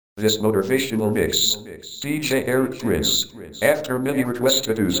this motivational mix. DJ Eric Prince, after many requests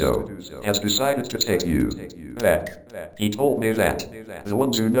to do so, has decided to take you back. He told me that the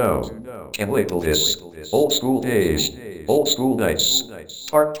ones who know can label this old school days, old school nights.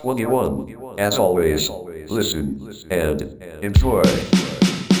 Part 21. As always, listen and enjoy.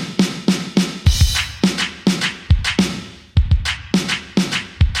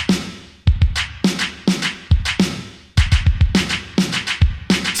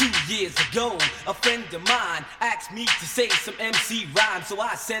 2 years ago, a friend of mine asked me to say some MC rhyme. So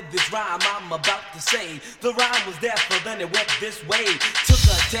I said this rhyme I'm about to say. The rhyme was there, so then it went this way. Took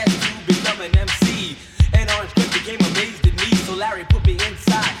a test to become an MC, and Orange Cliff became amazed at me. So Larry put me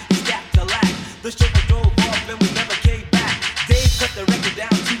inside, he strapped to lack. The chauffeur drove off and we never came back. Dave cut the record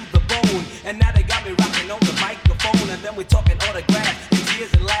down to the bone, and now they got me rocking on the microphone. And then we're talking autographs, and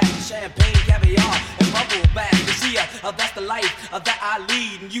tears and laughs, champagne, caviar, and bubble bath. You see, that's the life that I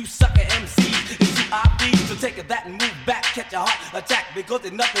lead, and you sucker MCs, it's who I feed. So take that and move back, catch a heart attack, because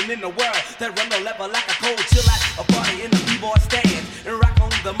there's nothing in the world that run the level like a cold chill at a party in the b-boy stands, and rock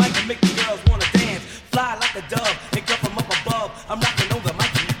on the mic and make the girls wanna dance, fly like a dove and come from up above. I'm rocking on the mic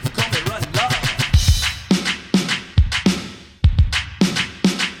and you can call me Run Love.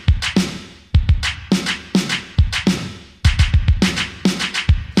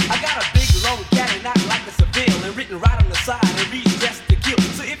 I got a big long caddy, not like a Seville, and written right on the side and reads just to kill.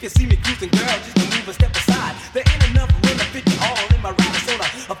 So if you see me cruising, girl, just to move a step aside. There ain't enough room to fit you all in my ride. So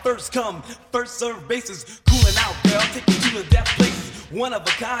a first come, first serve basis, cooling out, girl, take you to the death places. One of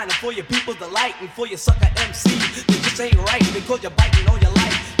a kind, and for your people's delight, and for your sucker MCs, that just ain't right, because you're biting on your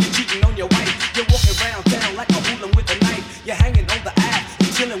life, you're cheating on your wife, you're walking around town like a hooligan with a knife, you're hanging on the ass,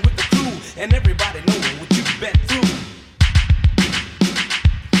 and chilling with the crew, and everybody knowing what you've been through.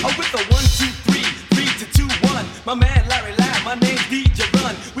 Oh, with the 1, 2, 3, 3 to 2, 1. My man Larry Lab, my name's DJ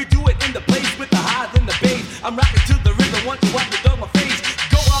Run. We do it in the place with the highs and the bass. I'm rocking to the rhythm, want to watch the dog my face.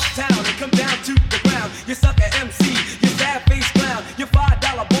 Go uptown and come down to the ground. You sucker MC, you sad face clown. You're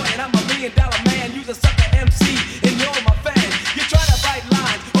 $5 boy and I'm $1 million man. You's a sucker MC and you're my fan. You try to write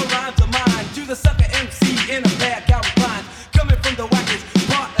lines or rhymes of mine. You's a sucker MC in a bad Calvin Klein. Coming from the wackest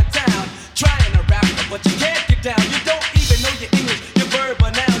part of town, trying to rap, but you can't get down. You don't even know your English, your verb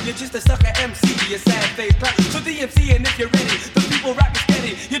or noun. You're just a sucker MC, you sad face clown. So DMC, and if you're ready, the people rock it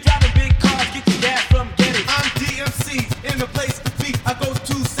steady. You're driving big cars, get your gas from Getty. I'm DMC in the place to be. I go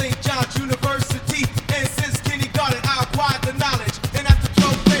to St. John's University, and since kindergarten I acquired the knowledge. And after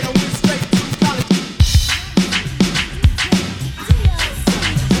 12th grade I went straight to college.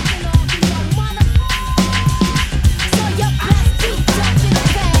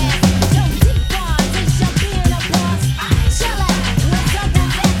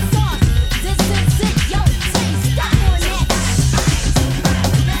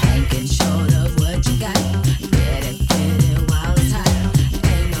 Thank you.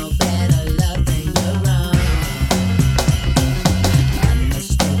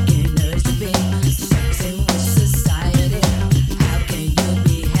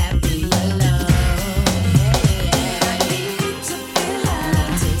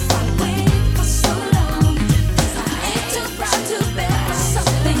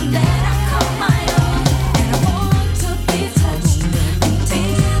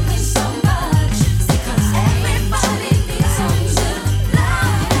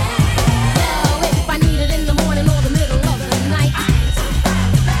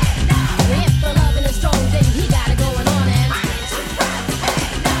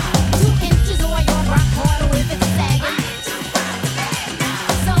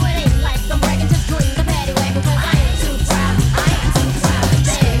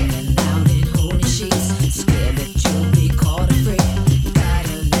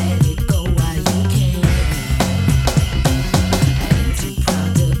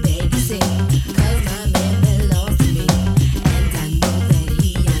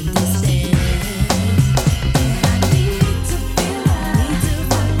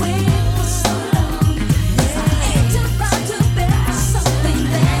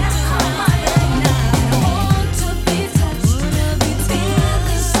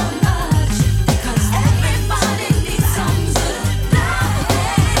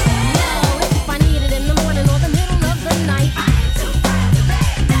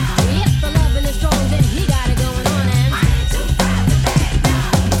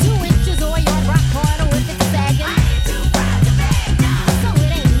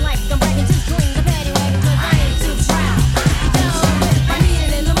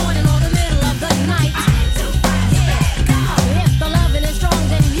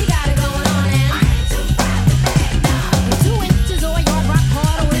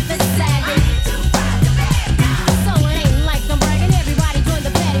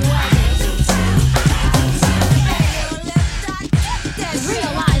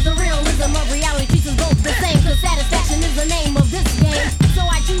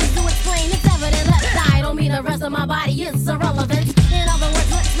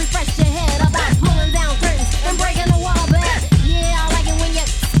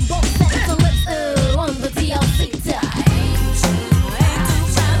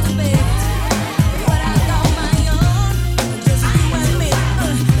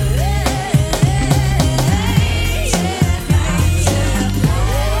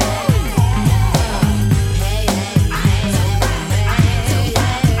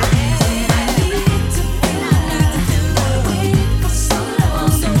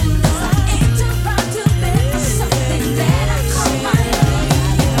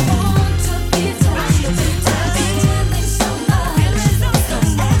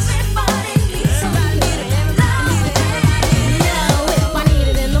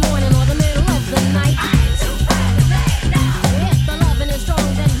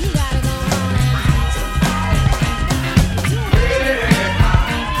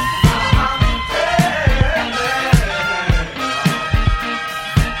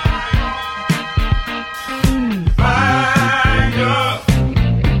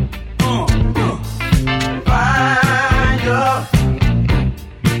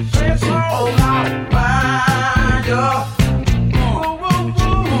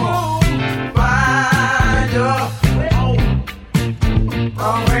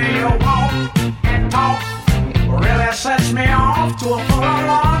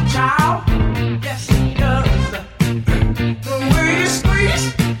 child. Yes, it does. The way you squeeze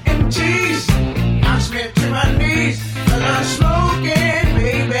and tease knocks me to my knees. 'Cause I'm smoking,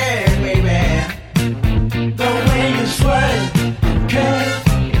 baby, baby. The way you sweat, okay,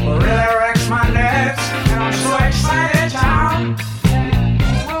 really wrecks my nerves, and I'm so excited, child.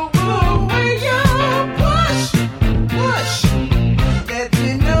 When you push, let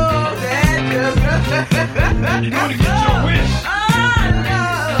me know that you're good. You're gonna get your wish. I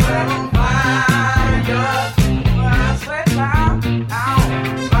know I'm fire. When I say child, I'm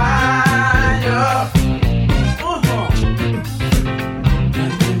fire.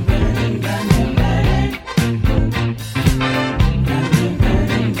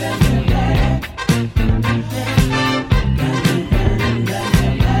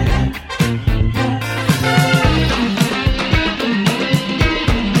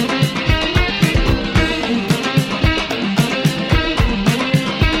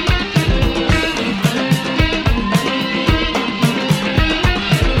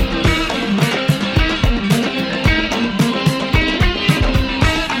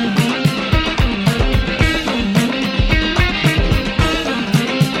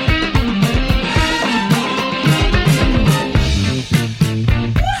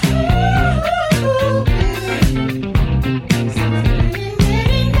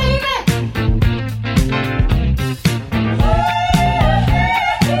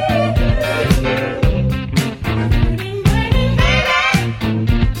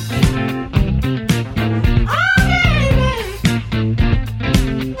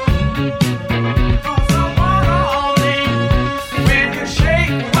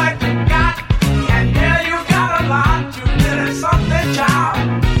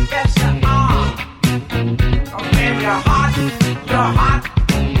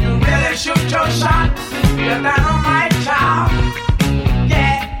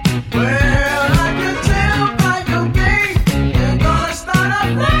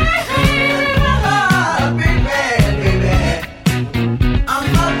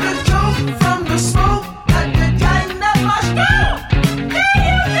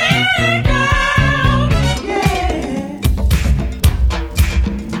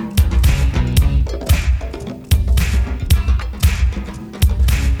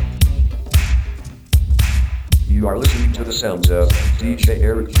 You are listening to the sounds of DJ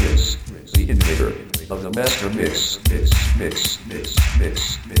Eric Chris, the innovator of the master mix.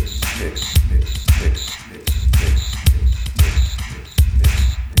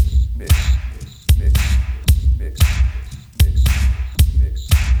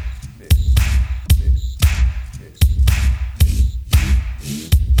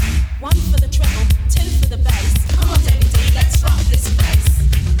 One for the treble, 10 for the bass. Come on, David D, let's rock this place.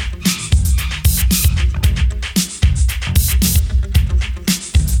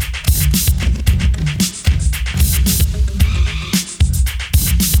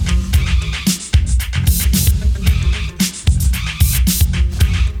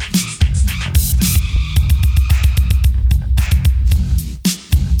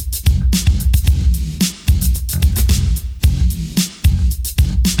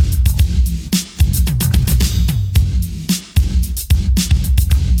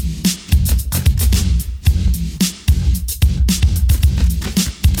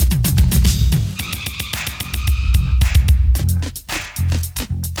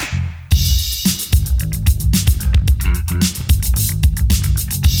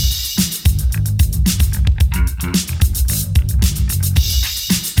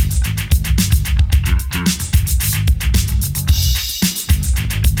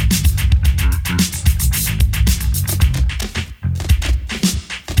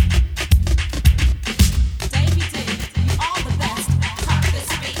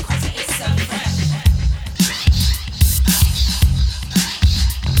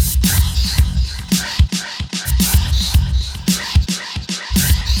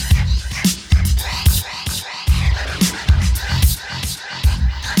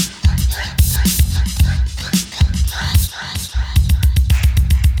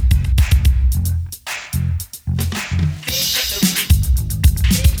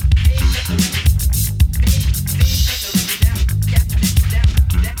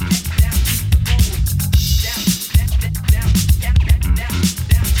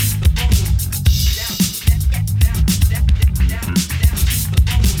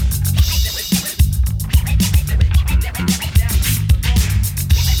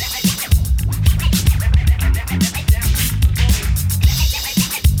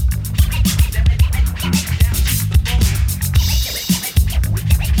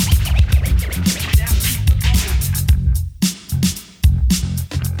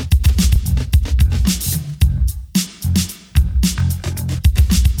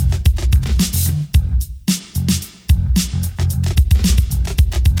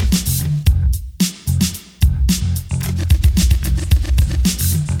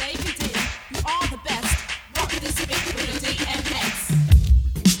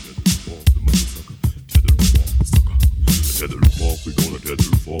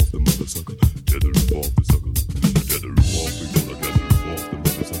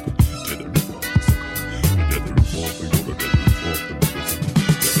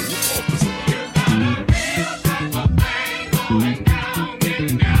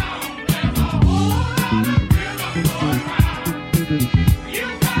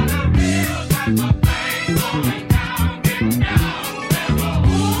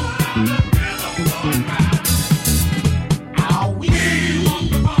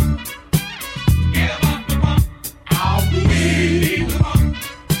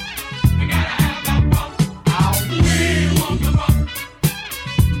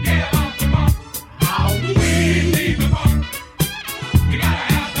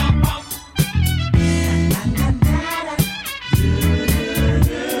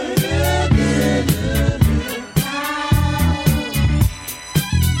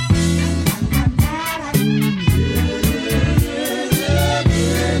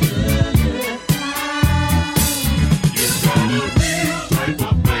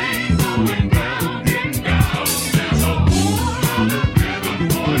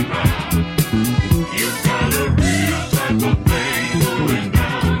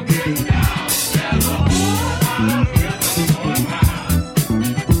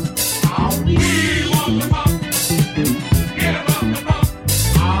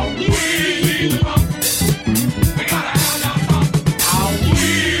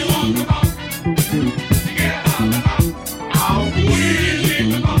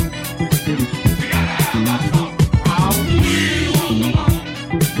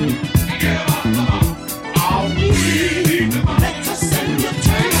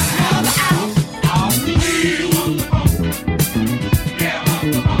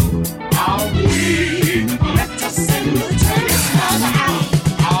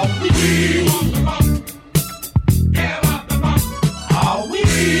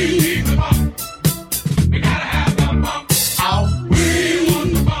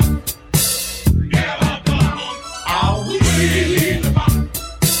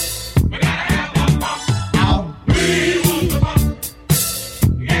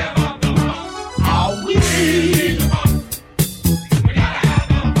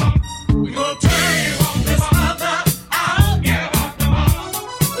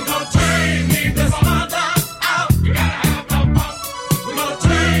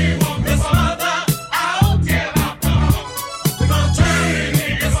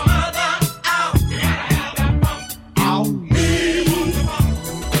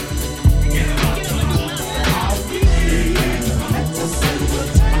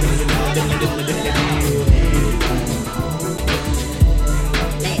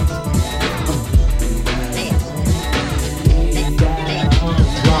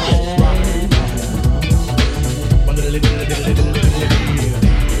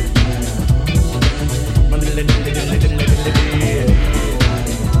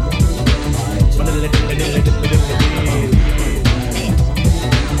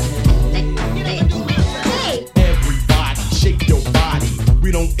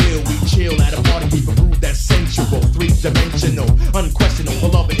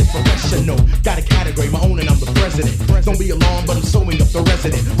 Got a category, my own, and I'm the president. Don't be alarmed, but I'm sewing up the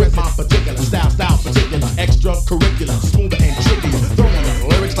resident with my particular style particular, extracurricular, smoother and trickier. Throwing on the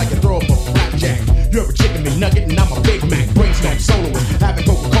lyrics like you throw up a flapjack. You're a chicken McNugget and I'm a Big Mac. Brainstorm soloist, having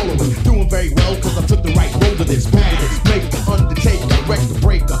Coca-Cola with. Doing very well cause I took the right road to this path. Make the undertaker, wreck the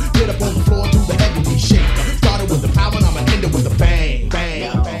breaker. Get up on the floor, do the heavy shaker. Started with the power and I'ma end it with a bang. Bang,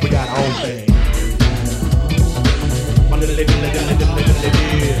 we got our own thing. My little lady, my little lady, my little lady.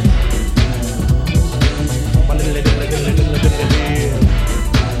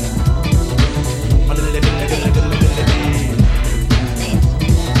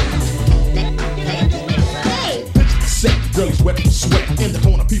 Girls wet from sweat. In the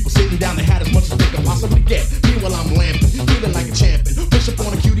corner, people sitting down, they had as much as they could possibly get. Meanwhile, I'm lamping, feeling like a champion. Push up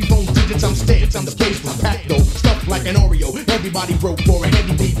on a cutie phone digits, I'm stamped. The place was packed though, stuffed like an Oreo. Everybody broke for a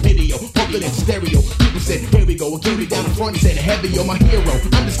heavy deep video, pumped it in stereo. People said, here we go. A cutie down in front said, heavy, you're my hero.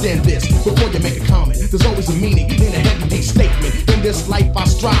 Understand this, before you make a comment. There's always a meaning in a heavy deep statement. In this life, I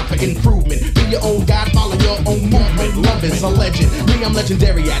strive for improvement. Be your own God, follow your own movement. Love is a legend. Me, I'm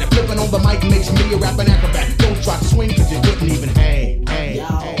legendary at it. Flipping on the mic makes me a rapping acrobat. Don't try to swing cause you couldn't even hang.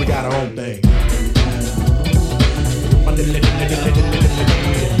 We got our own thing.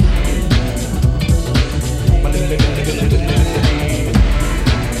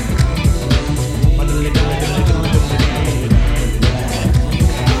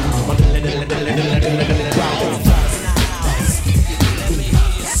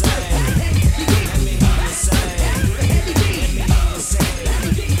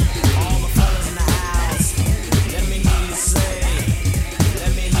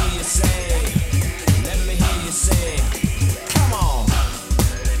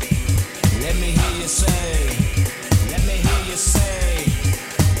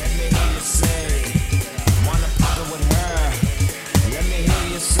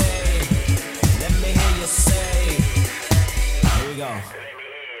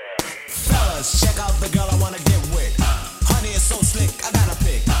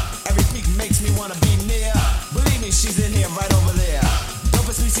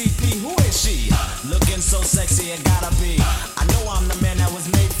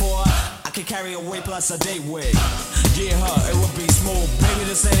 A date with. Yeah, it would be smooth. Baby,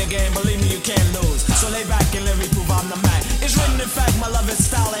 this ain't a game, believe me, you can't lose. So lay back and let me prove I'm the Mac. It's written in fact, my love is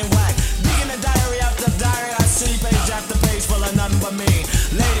style ain't whack. Digging the diary after diary, I see page after page full of nothing but me.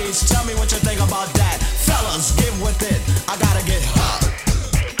 Ladies, tell me what you think about that. Fellas, get with it. I gotta get hot.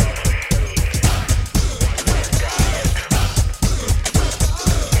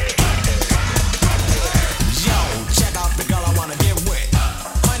 Yo, check out the girl I wanna get with.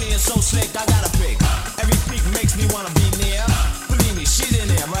 Honey is so slick, I gotta pick. Every peak makes me wanna be near. Believe me, she's in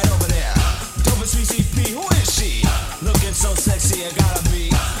there, right over there. Dope as CCP, who is she? Looking so sexy, it gotta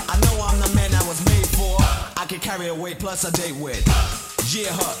be. I know I'm the man I was made for. I can carry a weight plus a date with. Yeah,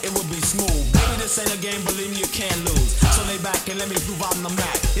 it would be smooth. Baby, this ain't a game, believe me, you can't lose. So lay back and let me prove I'm the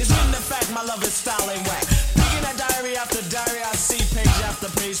Mac. It's written in fact, my love is style ain't whack. Digging that diary after diary, I see page after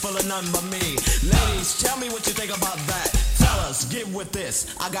page full of nothing but me. Ladies, tell me what you think about that. Fellas, get with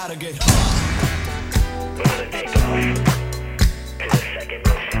this. I gotta get We're gonna take off to the second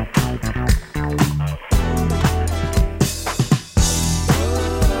verse.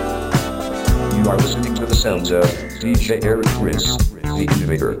 You are listening to the sounds of DJ Eric Chris, the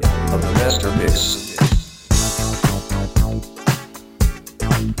innovator of the Master Mix.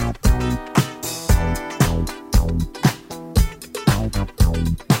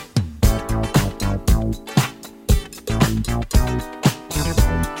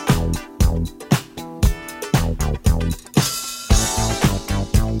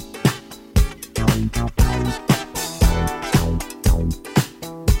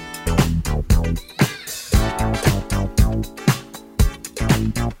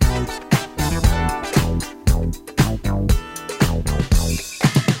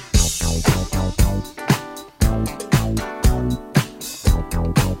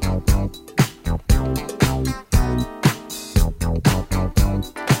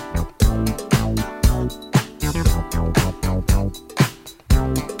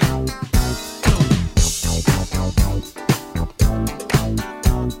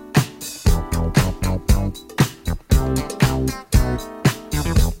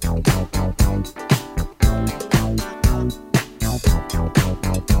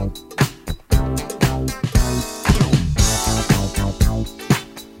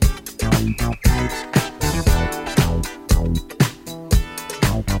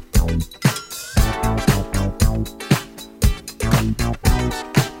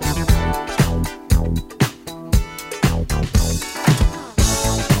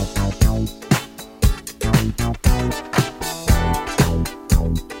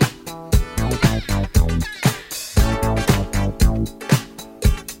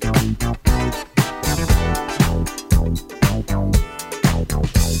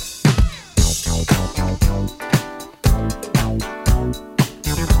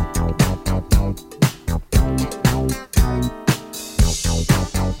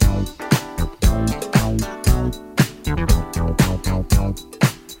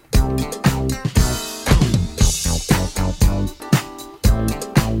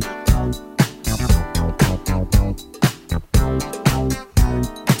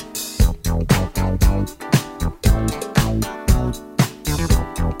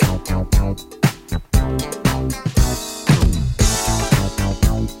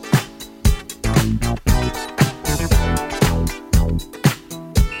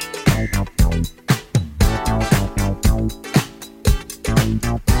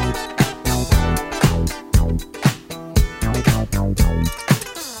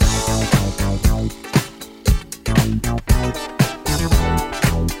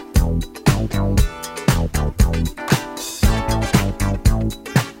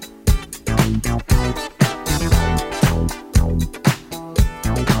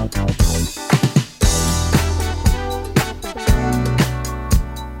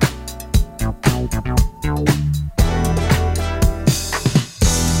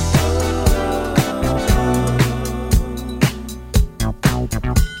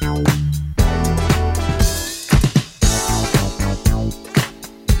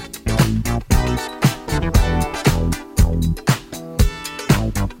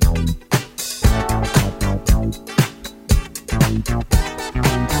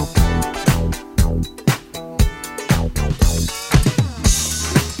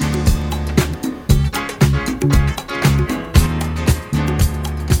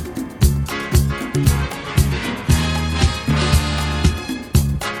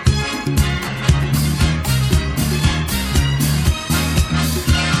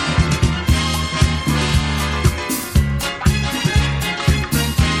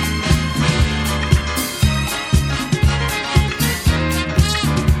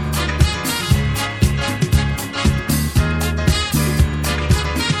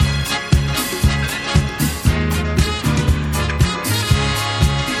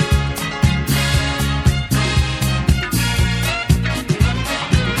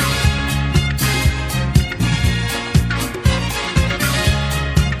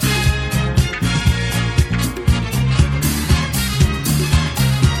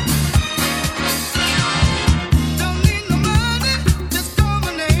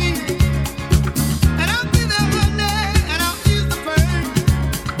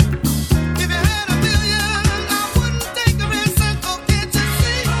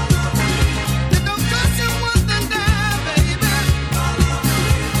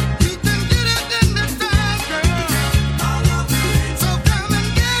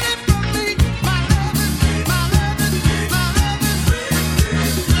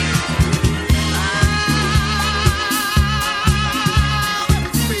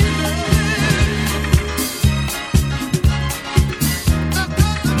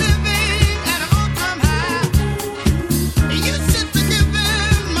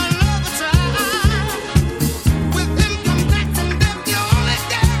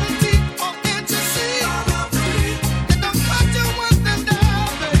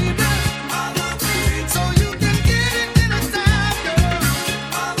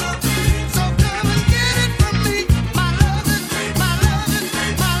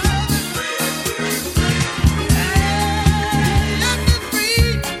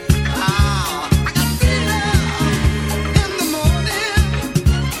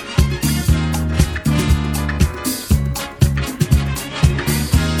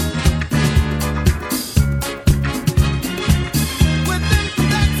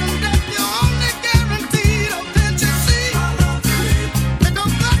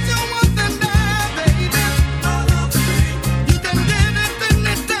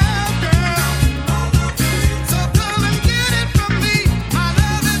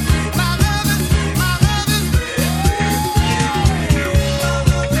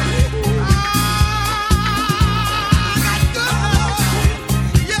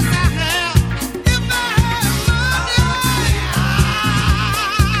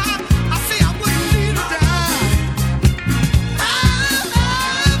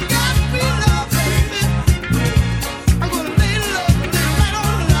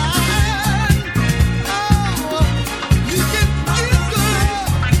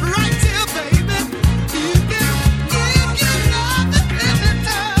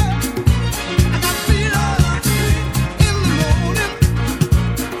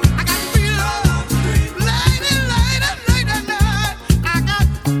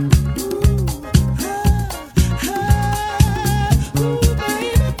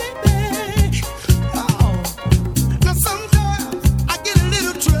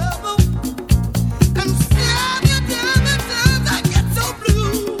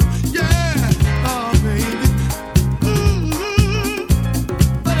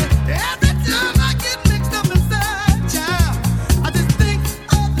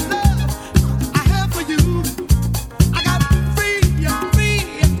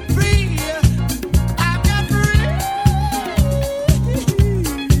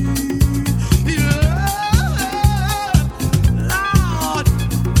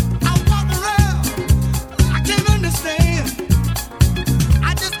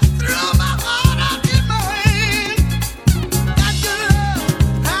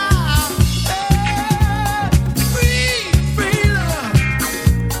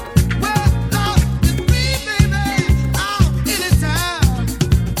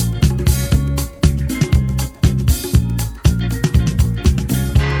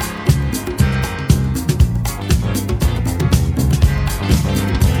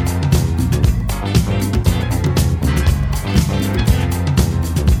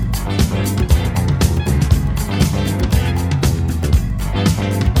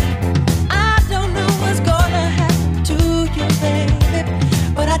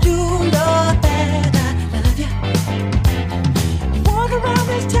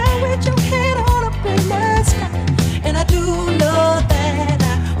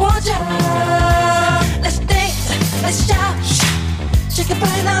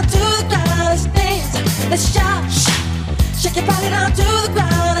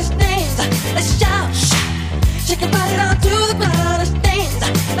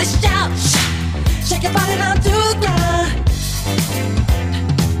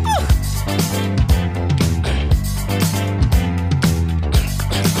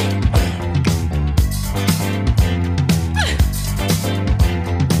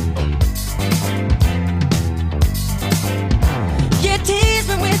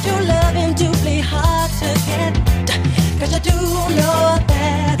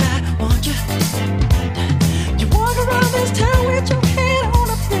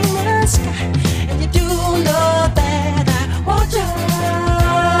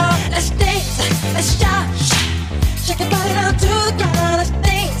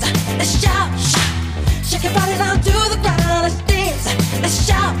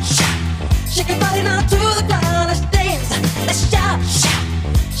 down to the ground. Let's dance, let's shout, shout.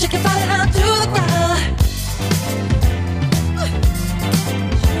 Shake your body down to the ground.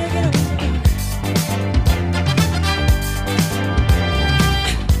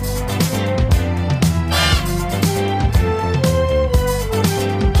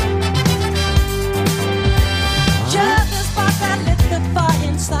 Just the spark that lit the fire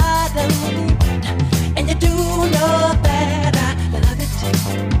inside of me, and you do know that I love it.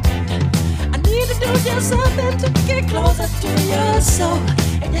 I need to do just something to get closer to your soul,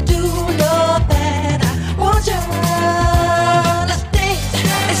 and you do know that I want you. Let's dance,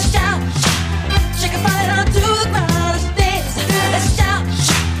 let's shout, shake your body down to the ground. Let's dance, let's shout,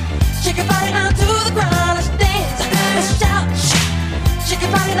 shake your body down to the ground. Let's dance, let's shout, shake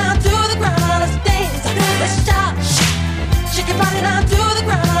your body down to the ground. Let's dance, let's shout, shake your body down to the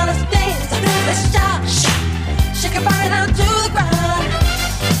ground. Let's dance, let's shout, shake your body down to the ground. Let's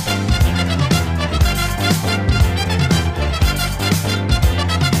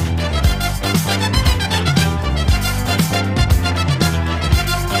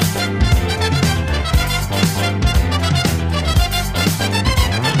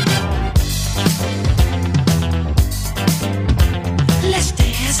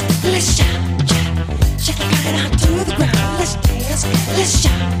dance, let's shout, shake your body down to the ground. Let's dance, let's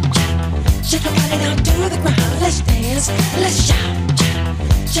shout, shake your body down to the ground. Let's dance, let's shout,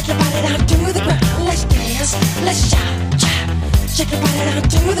 shake your body down to the ground. Let's dance, let's shout, shake your body down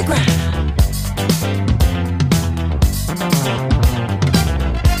to the ground.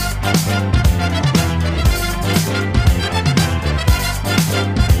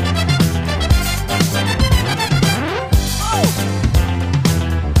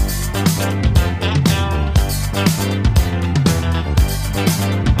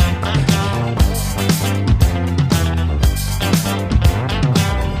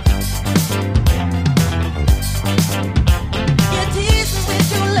 You tease me with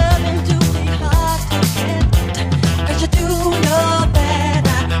your loving to be hard to get, 'cause you do know that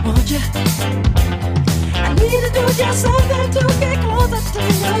I want you. I need to do just something to get closer to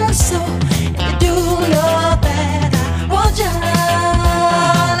your soul, and you do know that I want you.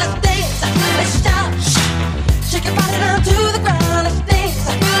 Let's dance, let's shout, shake your body down to the ground. Let's dance,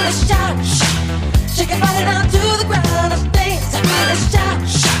 let's shout, shake your body down to the ground. Let's dance, let's shout,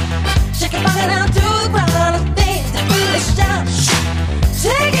 shake your body down to the ground. Let's dance, let's shout,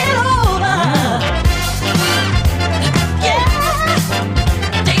 take it over. Yeah,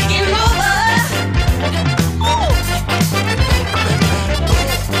 take it over. Ooh.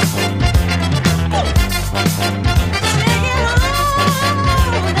 Take it over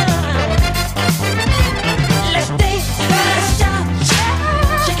now. Let's dance, let's shout,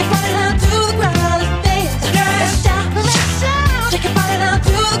 shake your body down to the ground. Let's dance, let's shout, shake your body down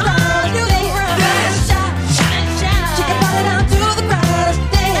to the ground. Let's dance, let's shout, shake your body down to the ground. Let's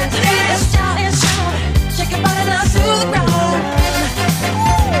dance, let's shout, shake your body down to the ground.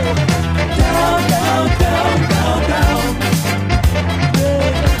 Down, down, down, down, down.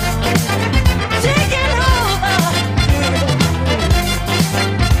 Take it over.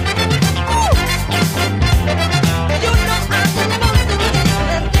 You know I'm the one to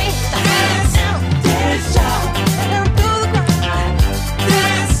dance, dance, dance, shout, down to the ground.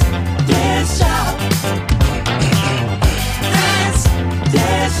 Dance, dance, shout, dance,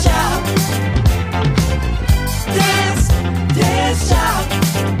 dance, shout, dance, dance, shout.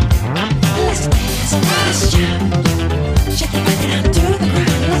 Let's dance, let's shout, shake your body down to the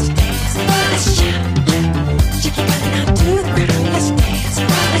ground. Let's dance, let's shout, shake your body down to the ground. Let's dance,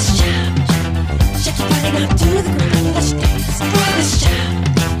 let's shout, shake your body down to the ground. Let's dance, let's shout,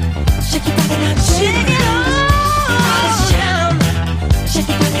 shake your body down to the ground. Let's shout, shake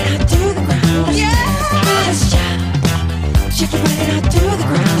your body down to the ground. Let's dance, let's shout, shake your body down to the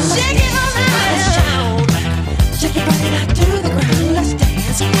ground. Shake it on let's shout, shake your body down to the ground. Let's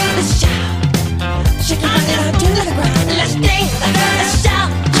dance, let's shout, shake your body down to the ground. Let's dance, let's shout,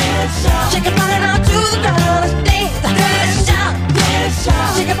 shake your body down to the ground. Let's dance, let's shout,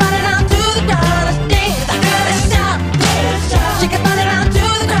 shake your body down to the ground. Let's dance, let's shout, shake your body down to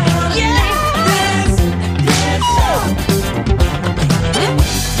the ground. Yeah. Dance, dance, shout.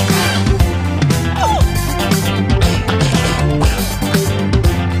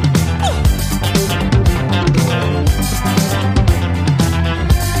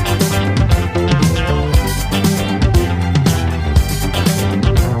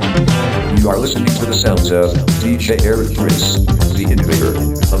 You are listening to the sounds of DJ Eric Chris, the innovator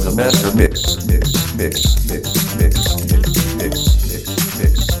of the master mix. Mix, mix, mix, mix, mix, mix, mix, mix,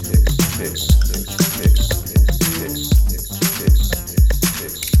 mix, mix, mix, mix, mix, mix, mix,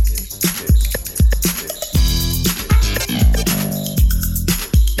 mix, mix, mix, mix.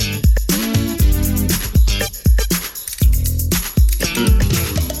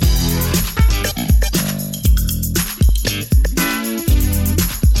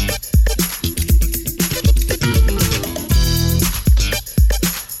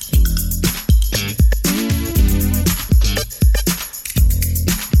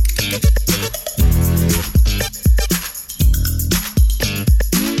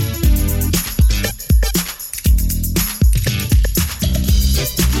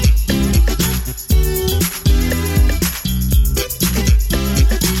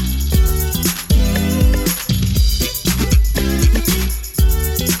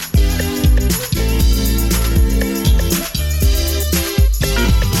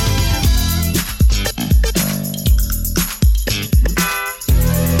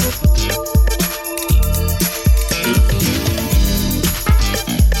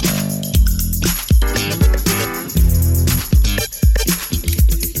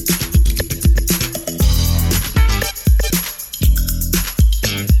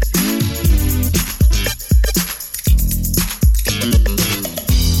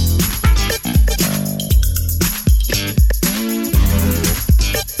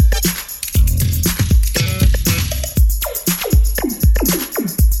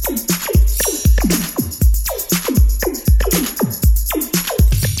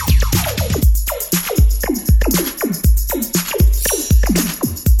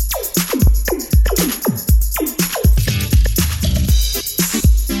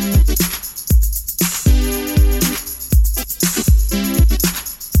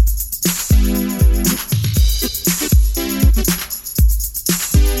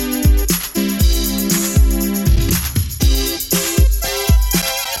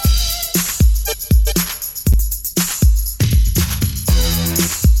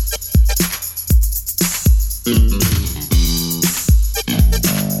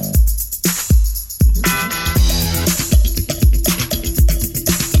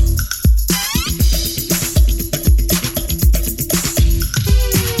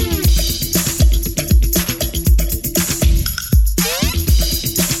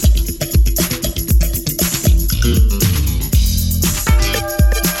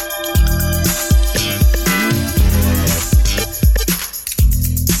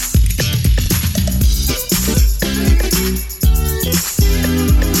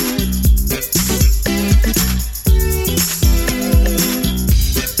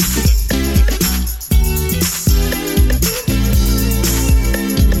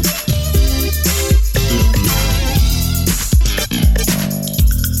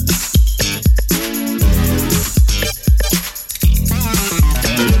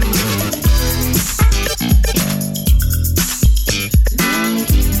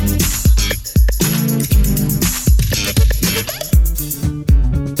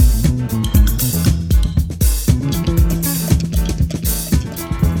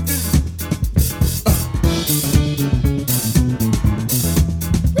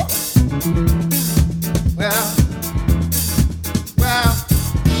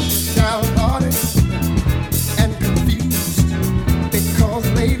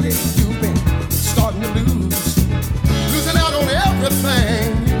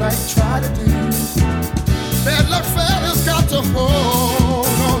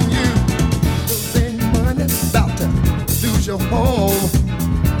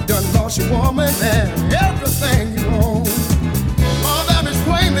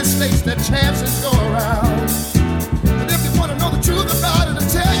 states that chances go around. But if you want to know the truth about it, I'll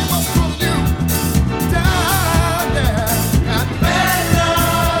tell you what's pulling you down there. Got bad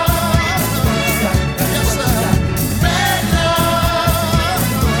love. Yes, sir. Bad love.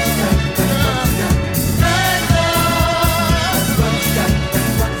 Bad love.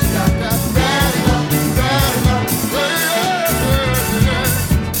 Got bad love. Bad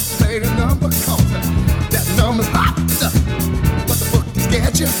love. Say the number, cause that number's hot. But the book is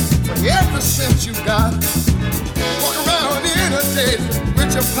get you for every cent you got. Walk around in a day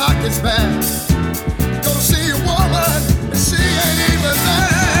with your pockets back. Go to see a woman and she ain't even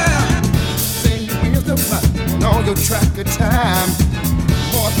there. Saying you wheels the money on your track of time.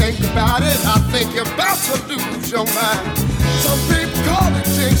 More I think about it, I think you're about to lose your mind. Some people call it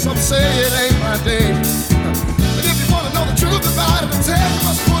jinx, some say it ain't my day. But if you want to know the truth about it, I'll tell you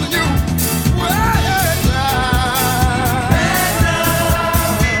what's pulling you way down.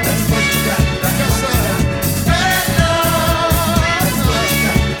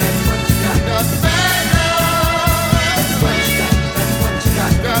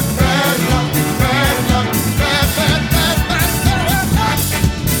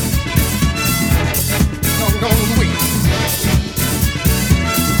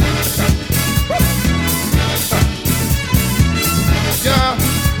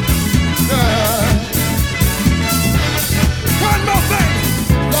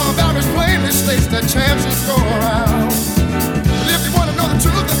 That chances go around. But if you want to know the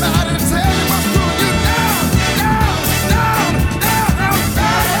truth about it, tell me what's pulling you down, down, down, down,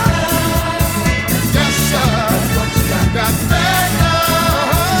 down. Yes, sir. Got bad love.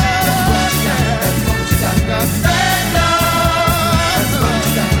 Got bad love. Got bad love.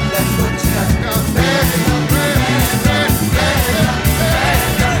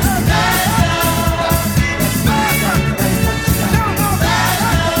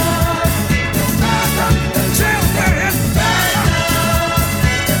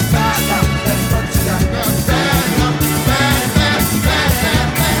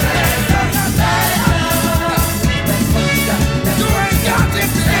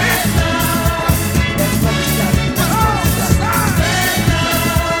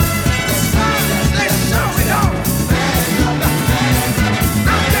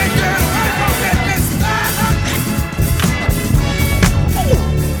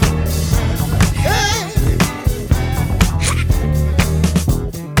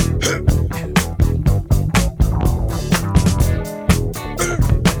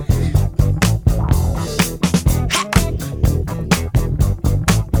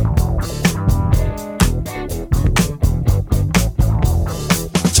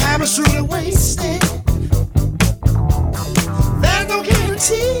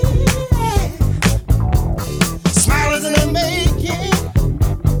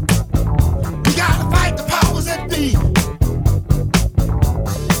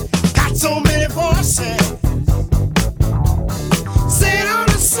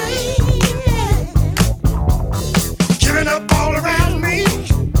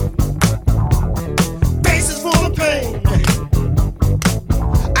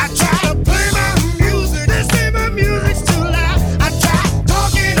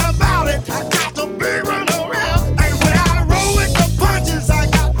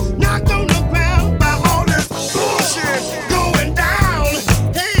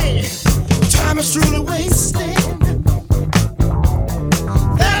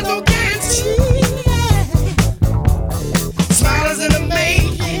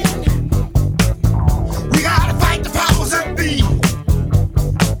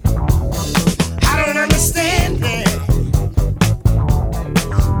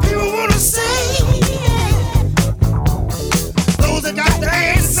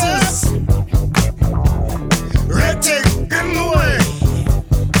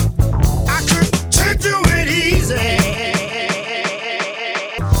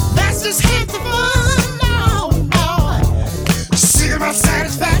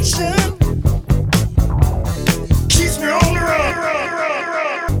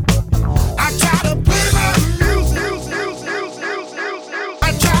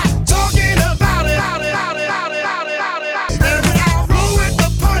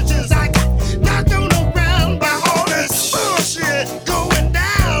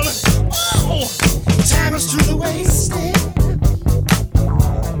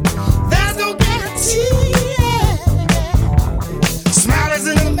 Smile is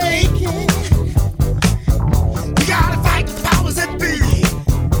in the making.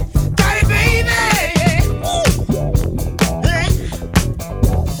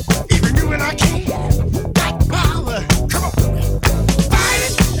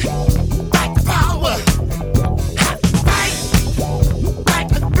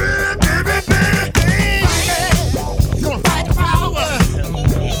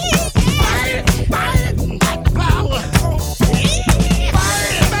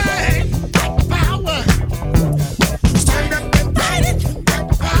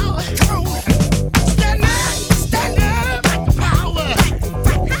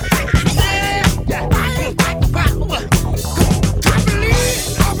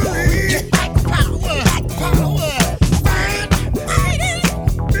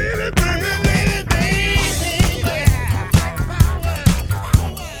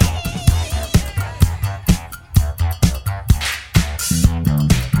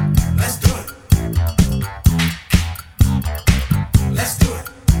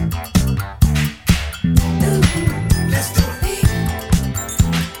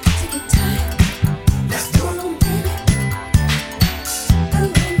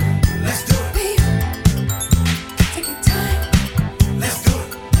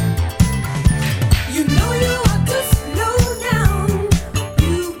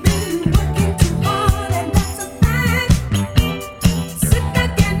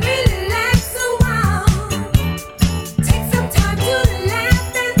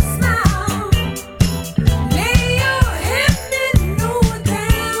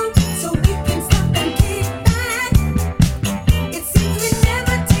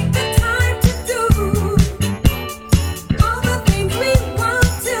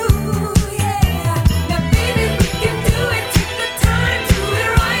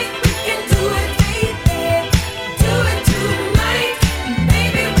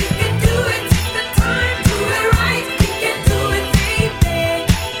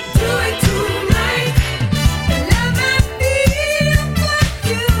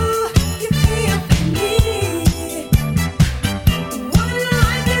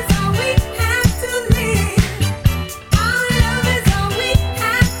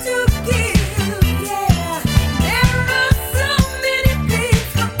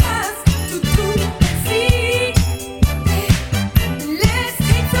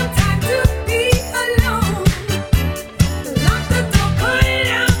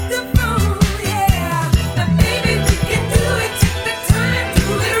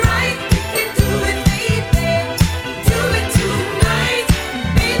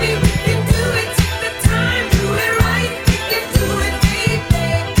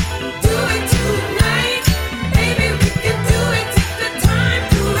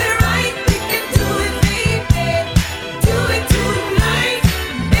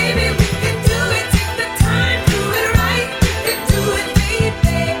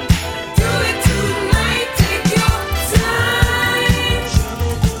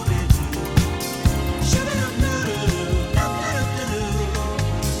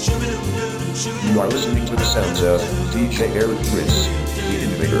 You are listening to the sounds of DJ Eric Chris, the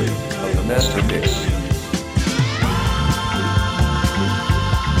innovator of the Master Mix.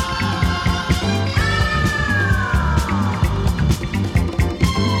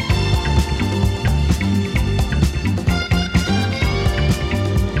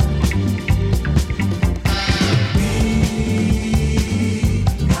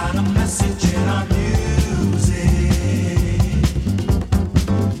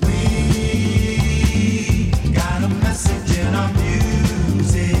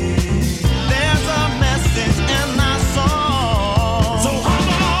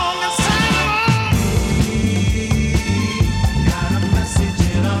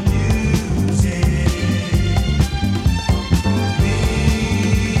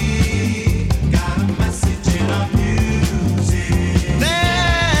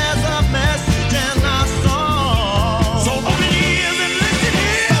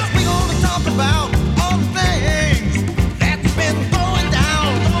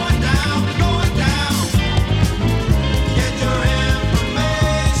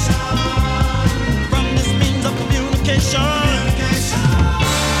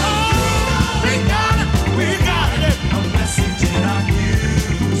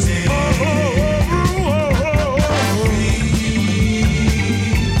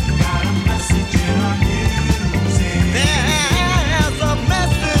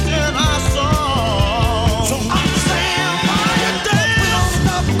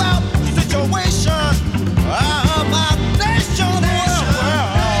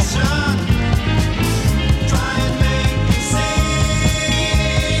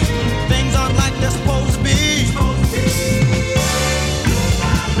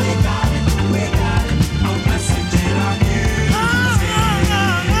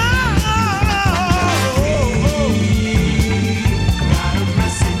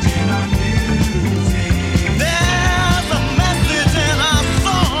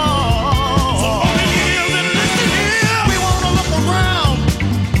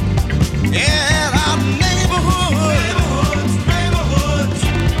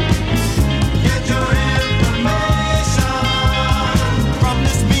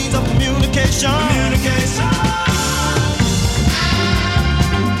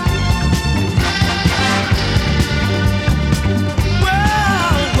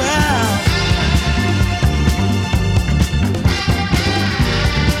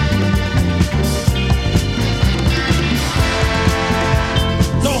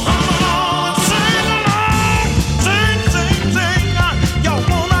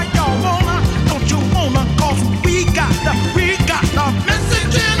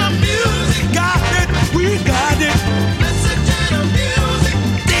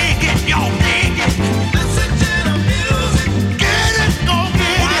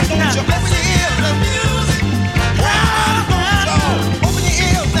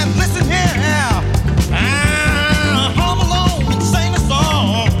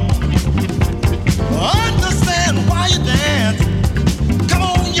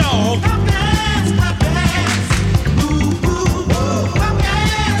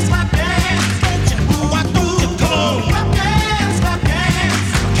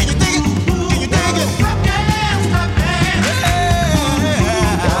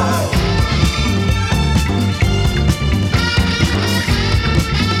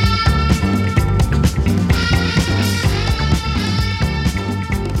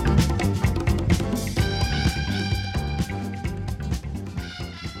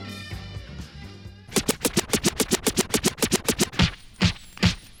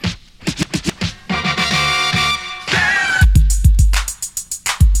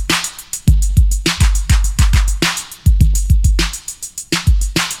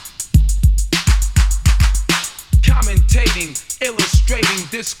 Illustrating,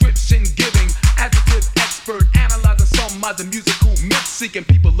 description giving, adjective expert, analyzing some of the musical myths, seeking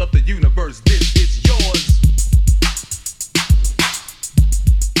people of the universe. This is yours.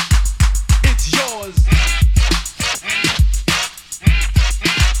 It's yours.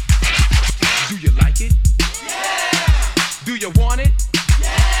 Do you like it? Yeah. Do you want it?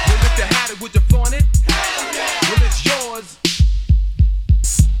 Yeah. Well, if you had it, would you flaunt it? Hell yeah. Well, it's yours.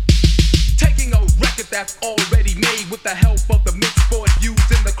 Taking a record that's already made with the help of the mix board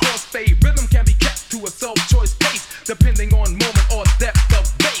used in the crossfade. Rhythm can be kept to a self-choice pace, depending on moment or depth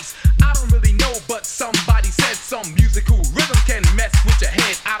of bass. I don't really know, but somebody said some musical rhythm can mess with your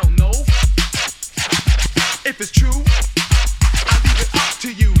head. I don't know if it's true. I leave it up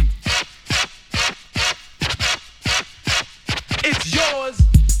to you. It's yours.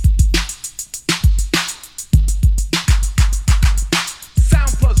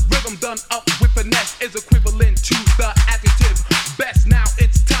 Sound plus rhythm rhythm done up with finesse is equivalent to the adjective best. Now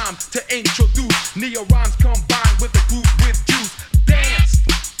it's time to introduce neo rhymes combined with the groove with juice. Dance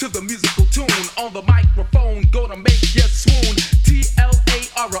to the musical tune on the microphone, gonna make you swoon.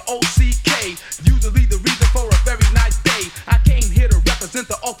 TLAROCK, usually the reason for a very nice day. I came here to represent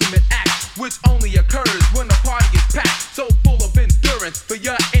the ultimate act, which only occurs when the party is packed. So full of endurance for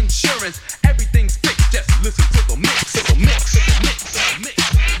your insurance, everything's fixed. Just listen to the mix, to the mix, to the mix, to the mix.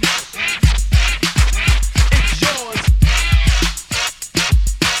 It's yours.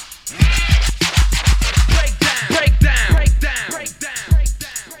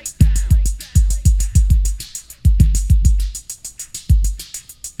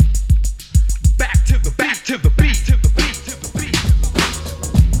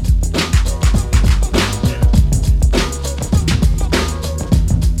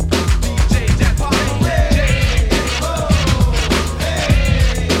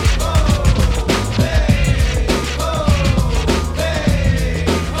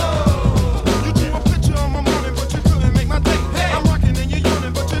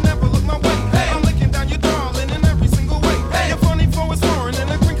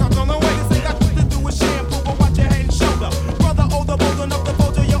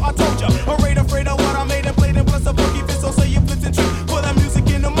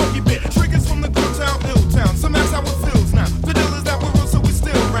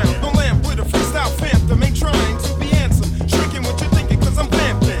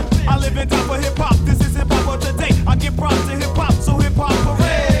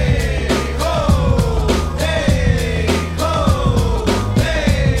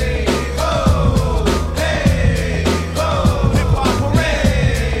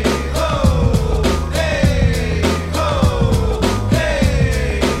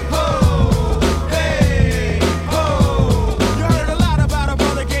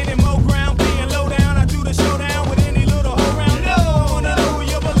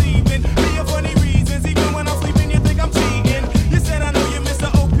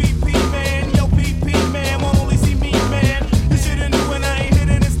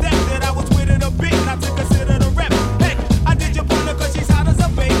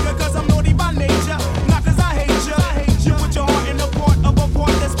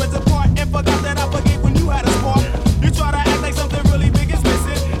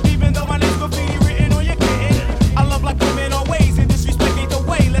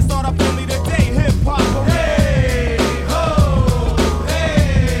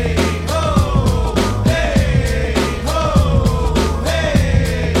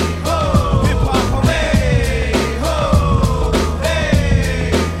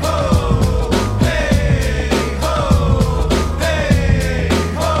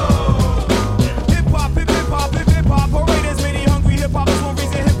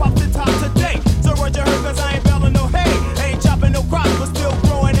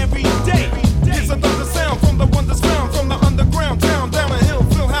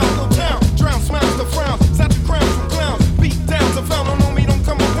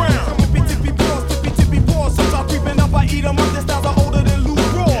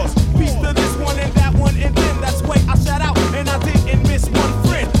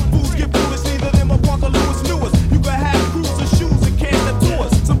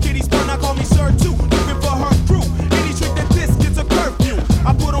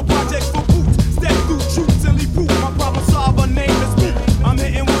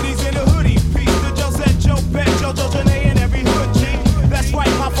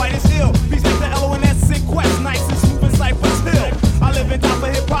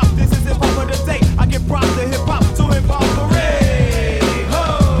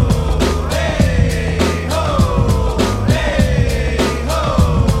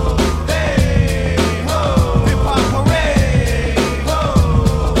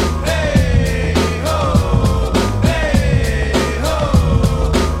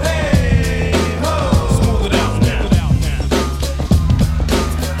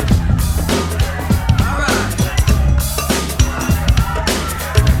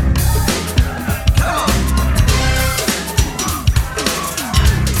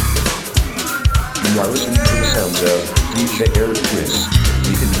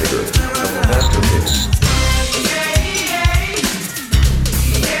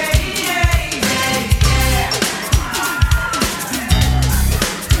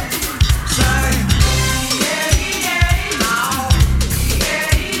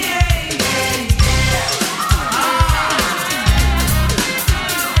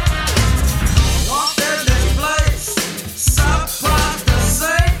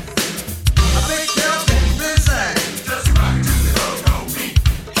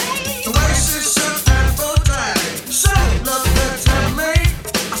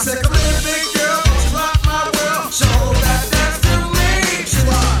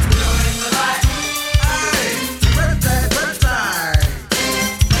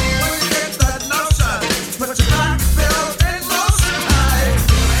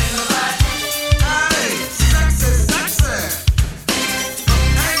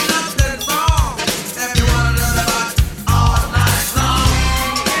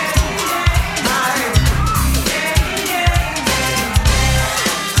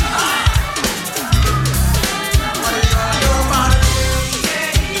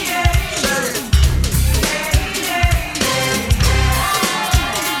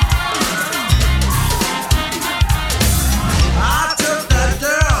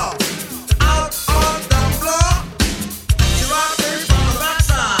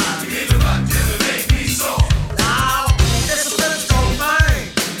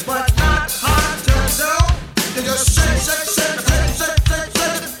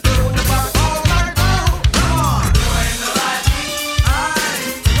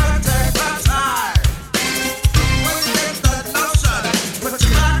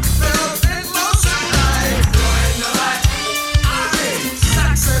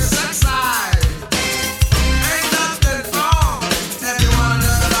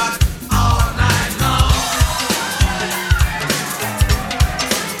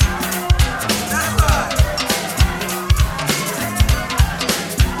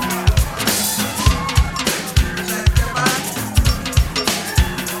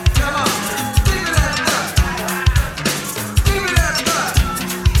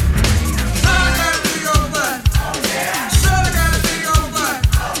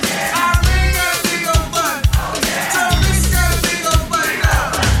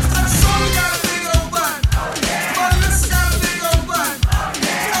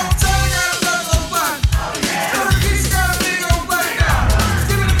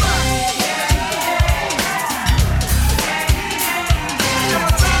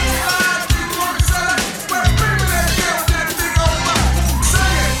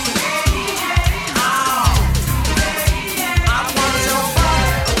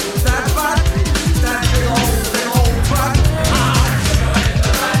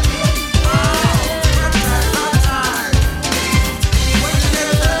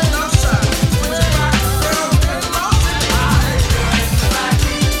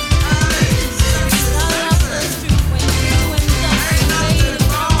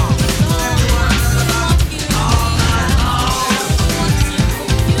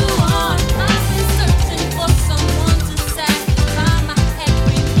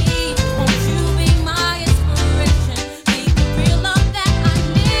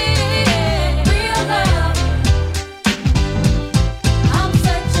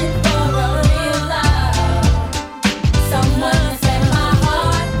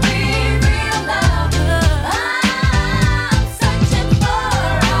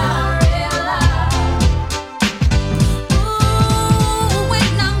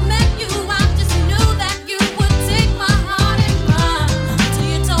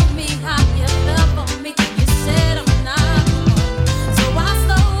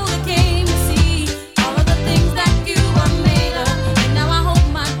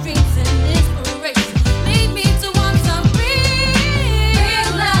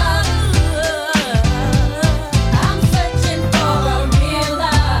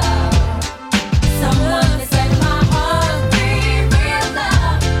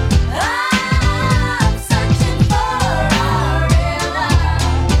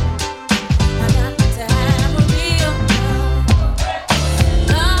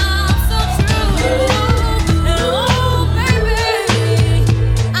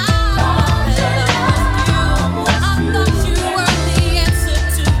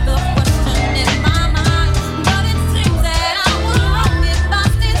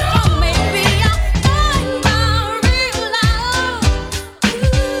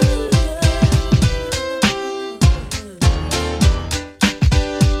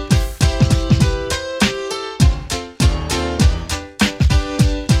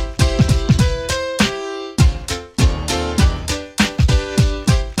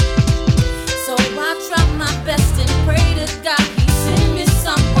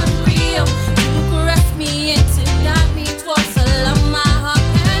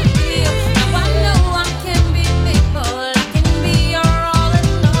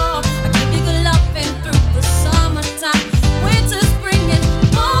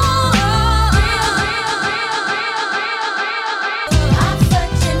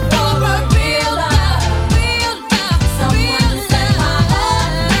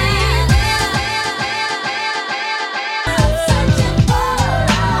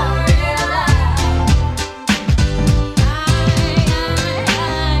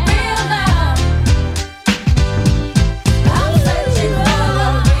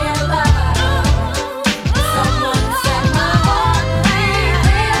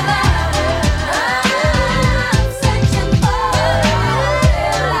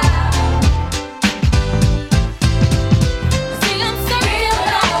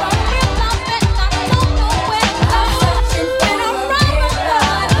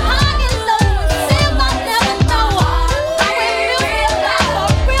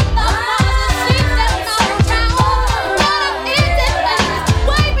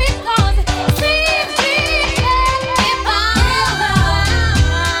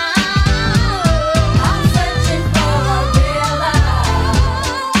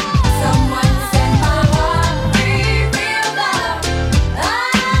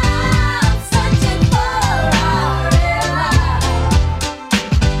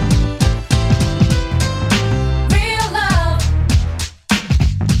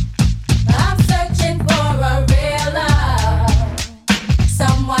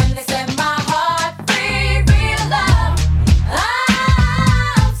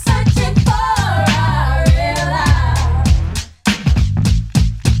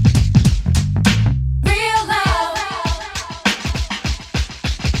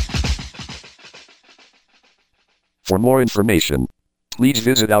 more information, please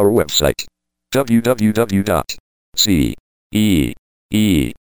visit our website,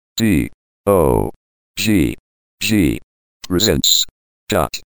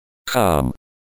 www.ceedogpresents.com.